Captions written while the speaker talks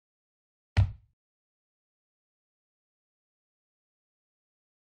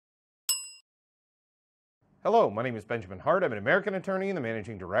Hello, my name is Benjamin Hart. I'm an American attorney and the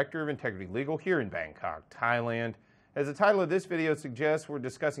Managing Director of Integrity Legal here in Bangkok, Thailand. As the title of this video suggests, we're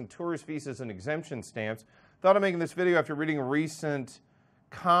discussing tourist visas and exemption stamps. Thought of making this video after reading a recent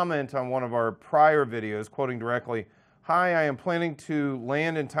comment on one of our prior videos, quoting directly, "Hi, I am planning to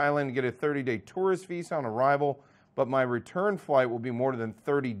land in Thailand and get a 30-day tourist visa on arrival, but my return flight will be more than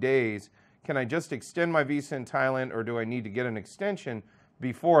 30 days. Can I just extend my visa in Thailand, or do I need to get an extension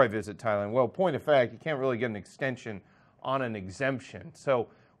before I visit Thailand?" Well, point of fact, you can't really get an extension on an exemption. So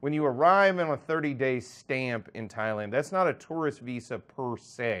when you arrive on a 30-day stamp in Thailand, that's not a tourist visa per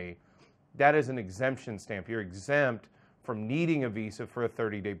se. That is an exemption stamp. You're exempt from needing a visa for a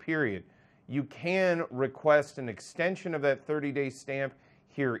 30-day period. You can request an extension of that 30-day stamp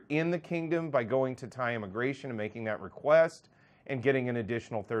here in the kingdom by going to Thai immigration and making that request and getting an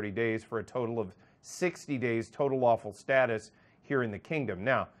additional 30 days for a total of 60 days total lawful status here in the kingdom.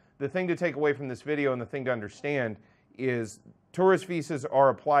 Now, the thing to take away from this video and the thing to understand is tourist visas are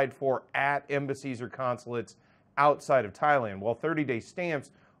applied for at embassies or consulates outside of Thailand, while 30-day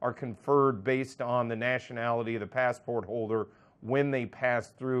stamps are conferred based on the nationality of the passport holder when they pass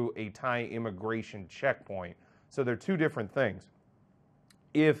through a Thai immigration checkpoint. So they're two different things.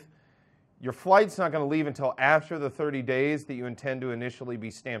 If your flight's not going to leave until after the 30 days that you intend to initially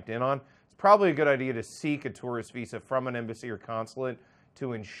be stamped in on, it's probably a good idea to seek a tourist visa from an embassy or consulate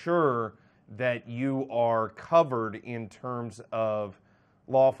to ensure that you are covered in terms of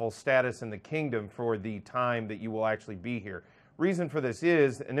lawful status in the kingdom for the time that you will actually be here. Reason for this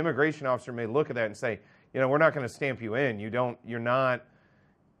is an immigration officer may look at that and say, we're not going to stamp you in. You're not,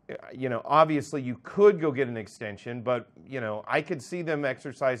 obviously you could go get an extension, but, I could see them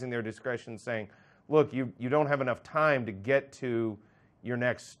exercising their discretion saying, look, you don't have enough time to get to your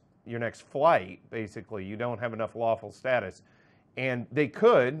next flight, basically. You don't have enough lawful status. And they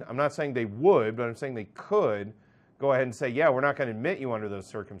could, I'm not saying they would, but I'm saying they could go ahead and say, yeah, we're not going to admit you under those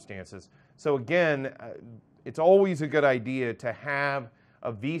circumstances. So again, it's always a good idea to have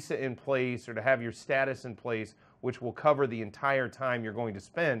a visa in place or to have your status in place, which will cover the entire time you're going to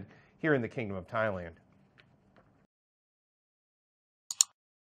spend here in the Kingdom of Thailand.